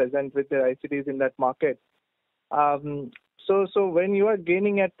 are present with their ICDs in that market. So when you are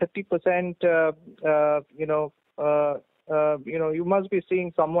gaining at 30%, you must be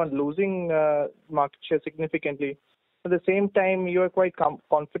seeing someone losing market share significantly. At the same time, you are quite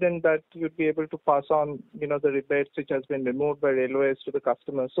confident that you'd be able to pass on, the rebates which has been removed by railways to the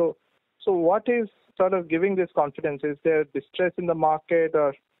customer. So what is sort of giving this confidence? Is there distress in the market,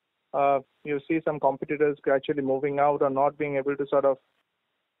 or you see some competitors gradually moving out or not being able to sort of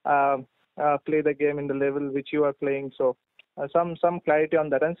play the game in the level which you are playing? So some clarity on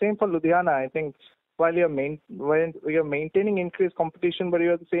that. And same for Ludhiana. I think while you're maintaining increased competition, but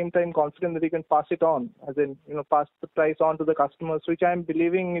you're at the same time confident that you can pass it on, as in, pass the price on to the customers, which I'm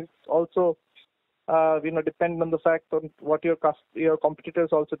believing is also, dependent on the fact on what your competitors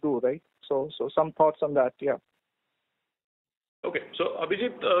also do, right? So some thoughts on that, yeah. Okay, so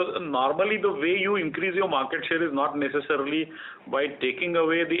Abhijit, normally the way you increase your market share is not necessarily by taking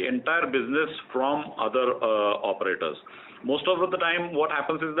away the entire business from other operators. Most of the time what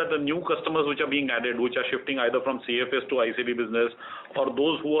happens is that the new customers which are being added, which are shifting either from CFS to ICD business, or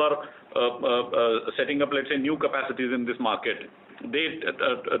those who are setting up, let's say, new capacities in this market, they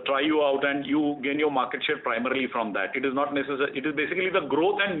try you out and you gain your market share primarily from that. It is not necessary. It is basically the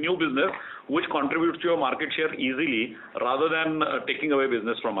growth and new business which contributes to your market share easily, rather than taking away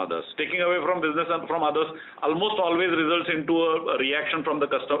business from others. Taking away from business and from others almost always results into a reaction from the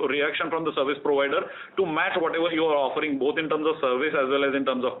customer, reaction from the service provider to match whatever you are offering, both in terms of service as well as in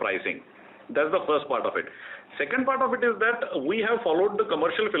terms of pricing. That's the first part of it. Second part of it is that we have followed the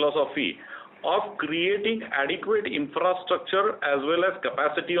commercial philosophy of creating adequate infrastructure as well as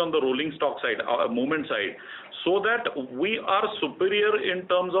capacity on the rolling stock side, movement side, so that we are superior in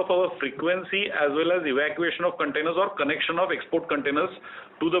terms of our frequency as well as evacuation of containers or connection of export containers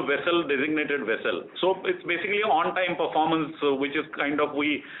to the vessel, designated vessel. So it's basically on-time performance, which is kind of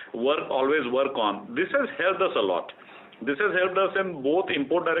we always work on. This has helped us a lot. This has helped us in both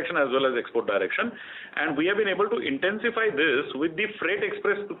import direction as well as export direction, and we have been able to intensify this with the freight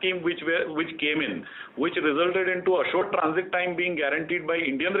express scheme which came in, which resulted into assured transit time being guaranteed by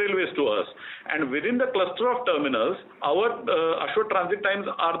Indian Railways to us. And within the cluster of terminals, our assured transit times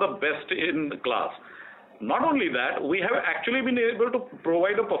are the best in class. Not only that, we have actually been able to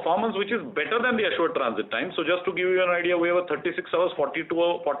provide a performance which is better than the assured transit time. So just to give you an idea, we have a 36 hours, 48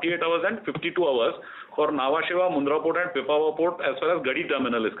 hours and 52 hours for Nhava Sheva, Mundra Port and Pipavav Port as far as Gadi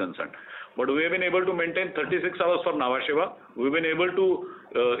terminal is concerned. But we have been able to maintain 36 hours for Nhava Sheva. We've been able to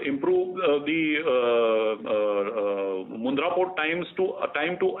improve the Mundra Port time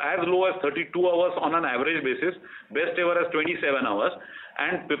to as low as 32 hours on an average basis, best ever as 27 hours.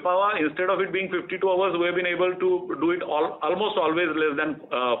 And Pipavav, instead of it being 52 hours, we have been able to do it almost always less than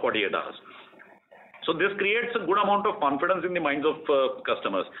 48 hours. So this creates a good amount of confidence in the minds of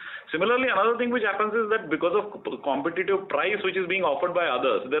customers. Similarly, another thing which happens is that because of competitive price which is being offered by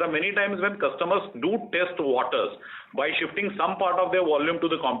others, there are many times when customers do test waters by shifting some part of their volume to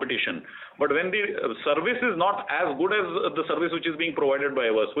the competition. But when the service is not as good as the service which is being provided by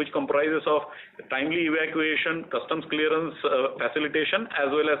us, which comprises of timely evacuation, customs clearance facilitation,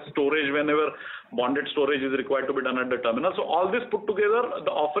 as well as storage whenever bonded storage is required to be done at the terminal. So all this put together,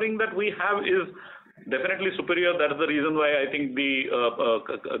 the offering that we have is definitely superior. That's the reason why I think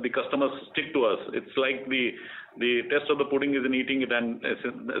the customers stick to us. It's like the test of the pudding is in eating it, and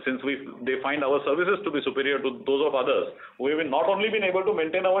since they find our services to be superior to those of others, we've not only been able to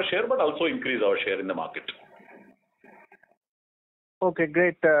maintain our share but also increase our share in the market. Okay,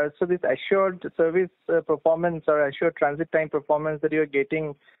 great. So this assured service performance or assured transit time performance that you're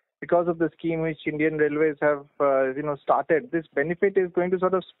getting because of the scheme which Indian Railways have started, this benefit is going to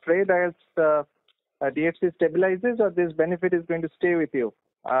sort of spread as DFC stabilizes, or this benefit is going to stay with you?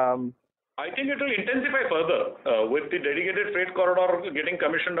 I think it will intensify further with the dedicated freight corridor getting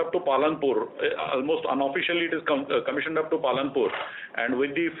commissioned up to Palanpur. Almost unofficially it is commissioned up to Palanpur, and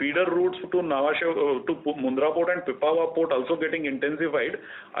with the feeder routes to Mundra Port and Pipavav Port also getting intensified,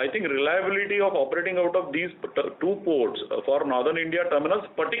 I think reliability of operating out of these two ports for Northern India terminals,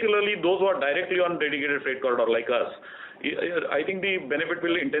 particularly those who are directly on dedicated freight corridor like us, I think the benefit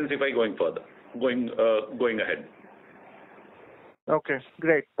will intensify going ahead. Okay,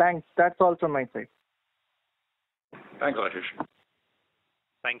 great. Thanks. That's all from my side. Thanks, Ashish.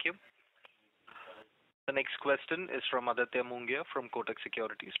 Thank you. The next question is from Aditya Mungia from Kotak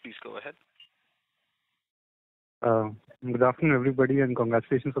Securities. Please go ahead. Good afternoon, everybody, and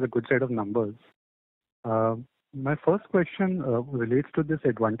congratulations for the good set of numbers. My first question relates to this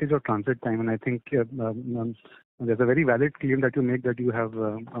advantage of transit time, and I think there's a very valid claim that you make that you are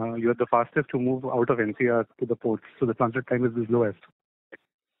the fastest to move out of NCR to the ports, so the transit time is the lowest.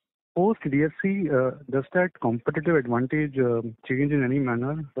 Post DFC, does that competitive advantage change in any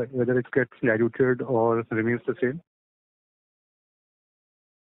manner, whether it gets diluted or remains the same?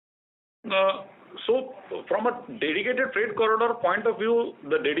 So from a dedicated freight corridor point of view,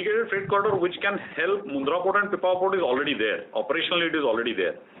 the dedicated freight corridor which can help Mundra Port and Pipavav Port is already there. Operationally, it is already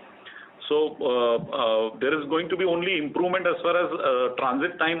there. So there is going to be only improvement as far as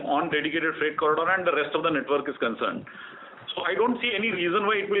transit time on dedicated freight corridor and the rest of the network is concerned. So I don't see any reason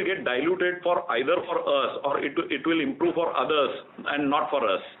why it will get diluted for either for us or it will improve for others and not for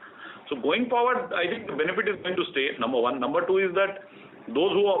us. So going forward, I think the benefit is going to stay, number one. Number two is that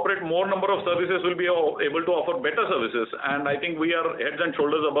those who operate more number of services will be able to offer better services, and I think we are heads and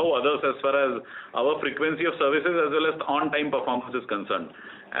shoulders above others as far as our frequency of services as well as on-time performance is concerned.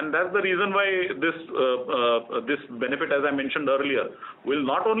 And that's the reason why this benefit, as I mentioned earlier, will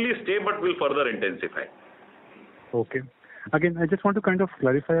not only stay but will further intensify. Okay. Again, I just want to kind of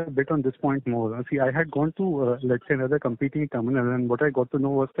clarify a bit on this point more. See, I had gone to, let's say, another competing terminal, and what I got to know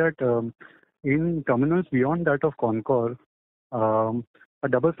was that in terminals beyond that of Concor, a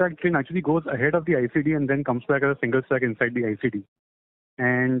double stack train actually goes ahead of the ICD and then comes back as a single stack inside the ICD.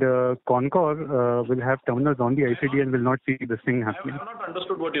 And Concor will have terminals on the ICD and will not see this thing happening. I have not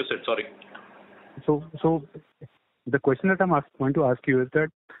understood what you said, sorry. So the question that I'm going to ask you is that,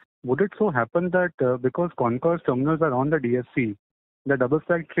 would it so happen that because Concor's terminals are on the DFC, the double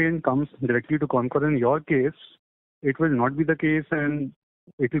stack train comes directly to Concor? In your case, it will not be the case and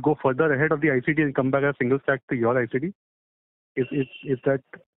it will go further ahead of the ICD and come back as single stack to your ICD? Is that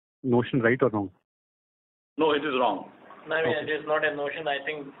notion right or wrong? No, it is wrong. No, I mean, it is not a notion. I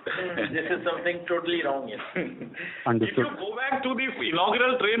think this is something totally wrong. Yes. Understood. If you go back to the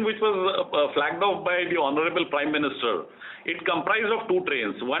inaugural train which was flagged off by the Honorable Prime Minister, it comprised of two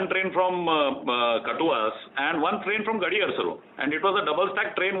trains. One train from Katuas and one train from Gadi Arsaru. And it was a double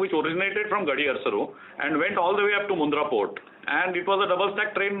stack train which originated from Gadi Arsaru and went all the way up to Mundra Port. And it was a double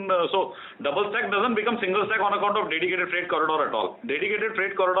stack train, so double stack doesn't become single stack on account of dedicated freight corridor at all. Dedicated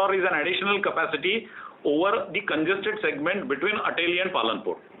freight corridor is an additional capacity over the congested segment between Ateli and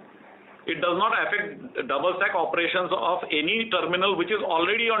Palanpur. it does not affect double stack operations of any terminal which is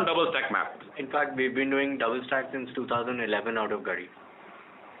already on double stack map. In fact, we've been doing double stack since 2011 out of Garhi.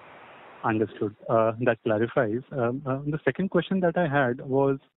 Understood. That clarifies. The second question that I had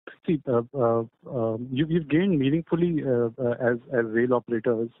was, see, you've gained meaningfully as rail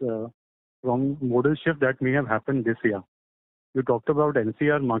operators from modal shift that may have happened this year. You talked about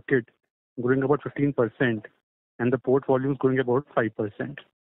NCR market growing about 15% and the port volumes growing about 5%.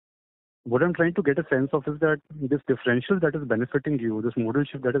 What I'm trying to get a sense of is that this differential that is benefiting you, this modal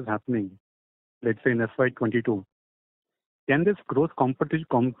shift that is happening, let's say in FY22, can this growth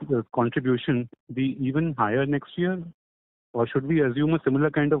contribution be even higher next year? Or should we assume a similar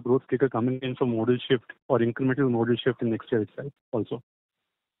kind of growth kicker coming in from modal shift or incremental modal shift in next year itself also?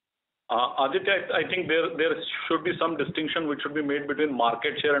 Aditya, I think there should be some distinction which should be made between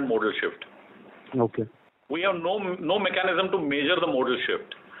market share and modal shift. Okay. We have no mechanism to measure the modal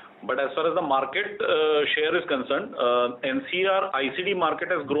shift. But as far as the market share is concerned, NCR ICD market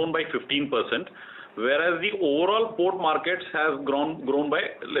has grown by 15%, whereas the overall port markets has grown by,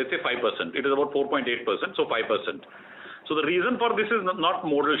 let's say, 5%. It is about 4.8%, so 5%. So the reason for this is not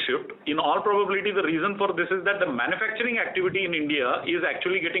modal shift. In all probability, the reason for this is that the manufacturing activity in India is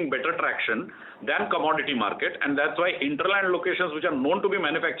actually getting better traction than commodity market, and that's why interland locations which are known to be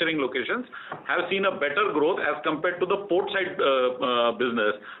manufacturing locations have seen a better growth as compared to the port side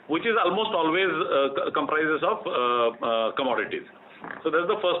business, which is almost always comprises of commodities. So that's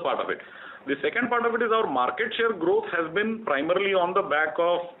the first part of it. The second part of it is our market share growth has been primarily on the back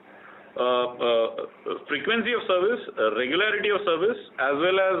of frequency of service, regularity of service, as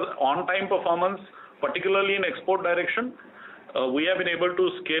well as on-time performance, particularly in export direction. We have been able to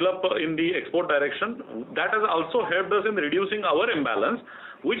scale up in the export direction. That has also helped us in reducing our imbalance,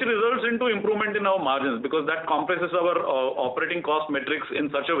 which results into improvement in our margins, because that compresses our operating cost metrics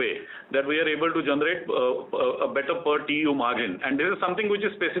in such a way that we are able to generate a better per TEU margin. And this is something which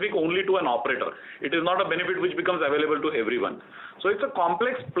is specific only to an operator. It is not a benefit which becomes available to everyone. So it's a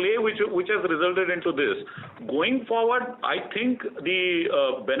complex play which has resulted into this. Going forward, I think the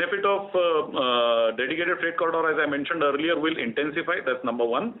benefit of dedicated freight corridor, as I mentioned earlier, will intensify. That's number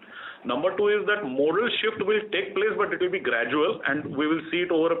one. Number two is that modal shift will take place, but it will be gradual, and we will see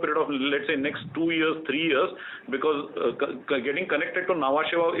it over a period of, let's say, next 2 years, 3 years, because getting connected to Nhava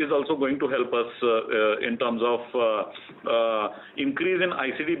Sheva is also going to help us in terms of increase in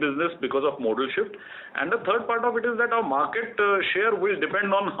ICD business because of modal shift. And the third part of it is that our market share will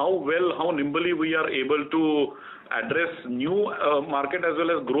depend on how nimbly we are able to address new market as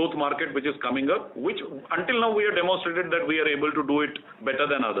well as growth market which is coming up, which until now we have demonstrated that we are able to do it better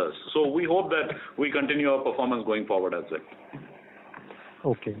than others. So we hope that we continue our performance going forward as well.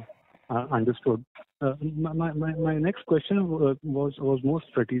 Okay, understood. My next question was more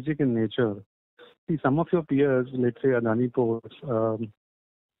strategic in nature. See, some of your peers, let's say Adani Ports,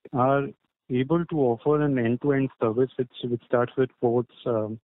 are able to offer an end-to-end service which starts with ports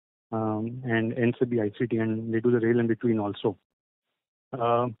and ends with the ICT, and they do the rail in between also.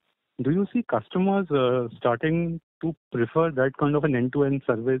 Do you see customers starting to prefer that kind of an end-to-end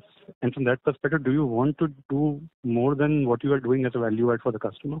service? And from that perspective, do you want to do more than what you are doing as a value add for the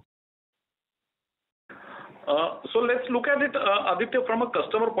customer? So let's look at it, Aditya, from a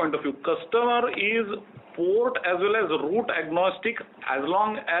customer point of view. Customer is port as well as route agnostic as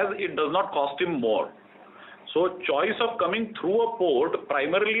long as it does not cost him more. So choice of coming through a port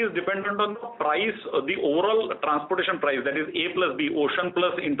primarily is dependent on the price, the overall transportation price, that is A plus B, ocean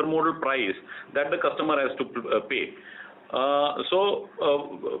plus intermodal price that the customer has to pay. So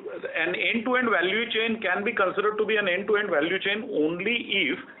an end-to-end value chain can be considered to be an end-to-end value chain only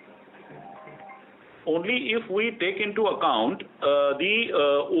if we take into account the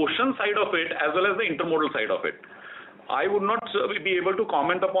ocean side of it as well as the intermodal side of it. I would not be able to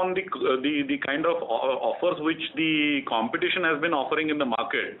comment upon the kind of offers which the competition has been offering in the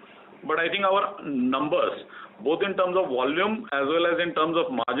market. But I think our numbers, both in terms of volume as well as in terms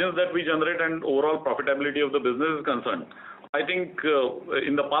of margins that we generate and overall profitability of the business is concerned, I think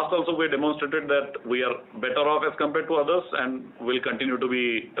in the past also we demonstrated that we are better off as compared to others and will continue to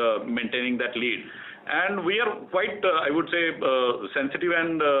be maintaining that lead. And we are quite, I would say, sensitive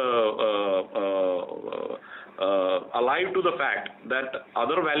and alive to the fact that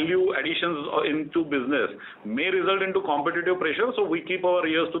other value additions into business may result into competitive pressure. So we keep our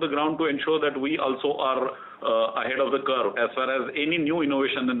ears to the ground to ensure that we also are ahead of the curve as far as any new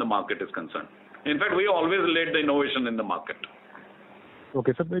innovation in the market is concerned. In fact, we always led the innovation in the market.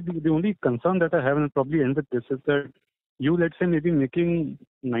 Okay, so the only concern that I have, and I'll probably end with this, is that you, let's say, maybe making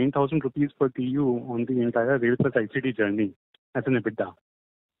 9,000 rupees per TEU on the entire rail plus ICD journey as an EBITDA.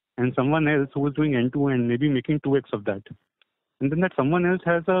 and someone else who is doing end-to-end, maybe making 2x of that. And then that someone else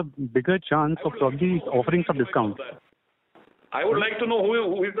has a bigger chance of probably offering some discount. I would like to know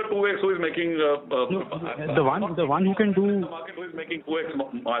who is the 2x who is making the one who can do in the market who is making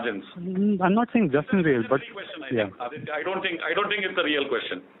 2x margins. I'm not saying just in rail, but yeah. I don't think it's a real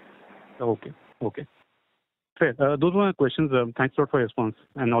question. Okay. Fair. Those were my questions. Thanks a lot for your response,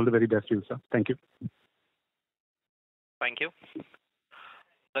 and all the very best to you, sir. Thank you. Thank you.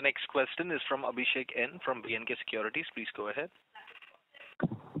 The next question is from Abhishek N from BNK Securities. Please go ahead.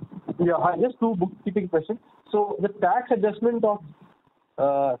 Yeah, just two bookkeeping questions. So the tax adjustment of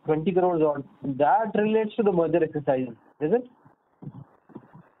 20 crores on that relates to the merger exercise, is it?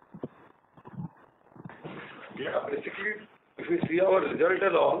 Yeah, basically, if you see our result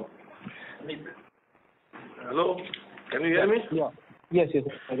and all. Hello, can you hear me? Yeah. Yes,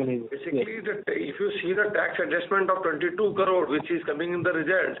 I can hear you. Basically, if you see the tax adjustment of 22 crore, which is coming in the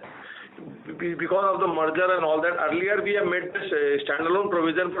result, because of the merger and all that, earlier we have made this standalone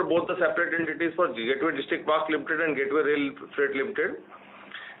provision for both the separate entities for Gateway Distriparks Limited and Gateway Rail Freight Limited.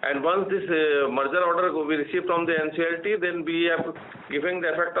 And once this merger order we received from the NCLT, then we have given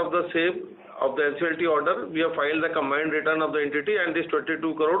the effect of the same of the NCLT order. We have filed the combined return of the entity, and this 22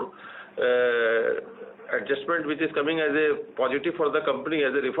 crore adjustment which is coming as a positive for the company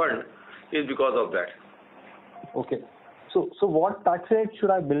as a refund is because of that. Okay. So what tax rate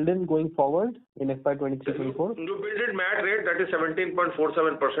should I build in going forward in FY23-24? You build it MAT rate, that is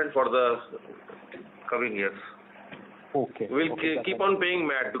 17.47% for the coming years. Okay. We'll keep on paying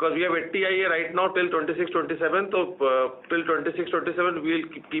MAT because we have 80IA right now till 26-27. So till 26-27 we'll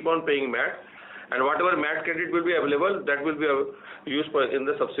keep on paying MAT, and whatever MAT credit will be available, that will be used in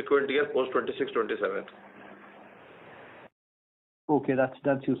the subsequent year post 26-27. Okay,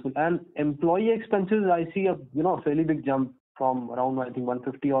 that's useful. And employee expenses, I see a fairly big jump from around I think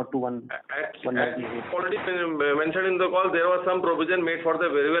 150 or to 190. Already mentioned in the call, there was some provision made for the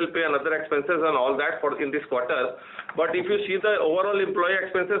variable pay and other expenses and all that for in this quarter. But if you see the overall employee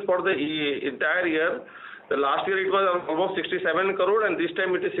expenses for the entire year, the last year it was almost 67 crore and this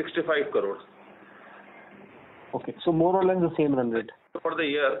time it is 65 crore. Okay, so more or less the same run rate for the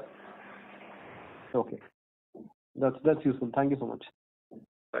year. Okay, that's useful. Thank you so much.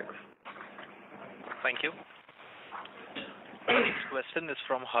 Thanks. Thank you. The next question is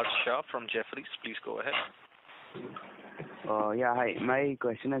from Harsh Shah from Jefferies. Please go ahead. Yeah, hi. My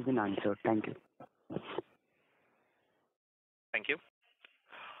question has been answered. Thank you. Thank you.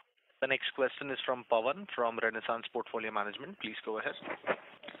 The next question is from Pawan from Renaissance Portfolio Management. Please go ahead.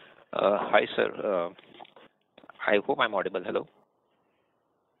 Hi, sir. I hope I'm audible. Hello.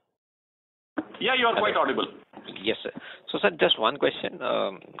 Yeah, you are quite audible. Yes, sir. So, sir, just one question.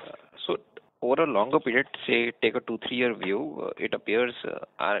 So, over a longer period, say, take a 2-3 year view, it appears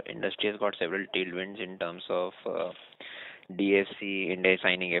our industry has got several tailwinds in terms of DFC, India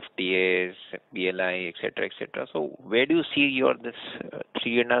signing FTAs, BLI, etc., etc. So, where do you see this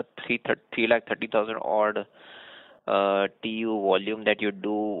 330,000 odd TU volume that you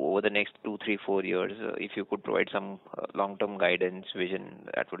do over the next 2, 3, 4 years? If you could provide some long-term guidance, vision,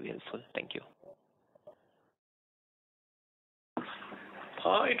 that would be helpful. Thank you.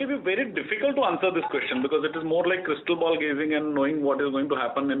 It will be very difficult to answer this question because it is more like crystal ball gazing and knowing what is going to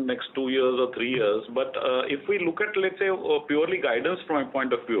happen in next 2 years or 3 years. But if we look at, let's say, purely guidance from a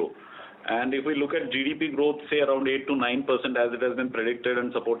point of view, and if we look at GDP growth, say around 8 to 9% as it has been predicted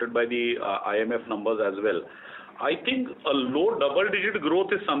and supported by the IMF numbers as well, I think a low double-digit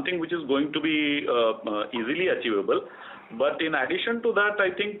growth is something which is going to be easily achievable. But in addition to that,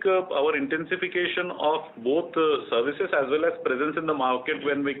 I think our intensification of both services as well as presence in the market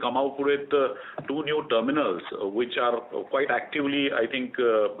when we come out with 2 new terminals, which are quite actively, I think,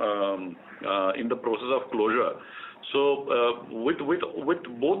 in the process of closure. So with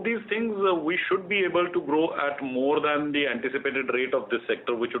both these things, we should be able to grow at more than the anticipated rate of this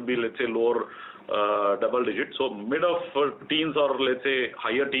sector, which would be, let's say, lower double digits. So mid of teens or let's say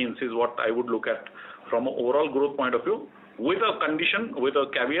higher teens is what I would look at from an overall growth point of view, with a condition, with a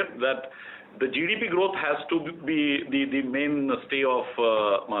caveat that the GDP growth has to be the mainstay of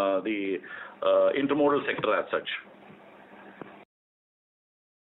the intermodal sector as such.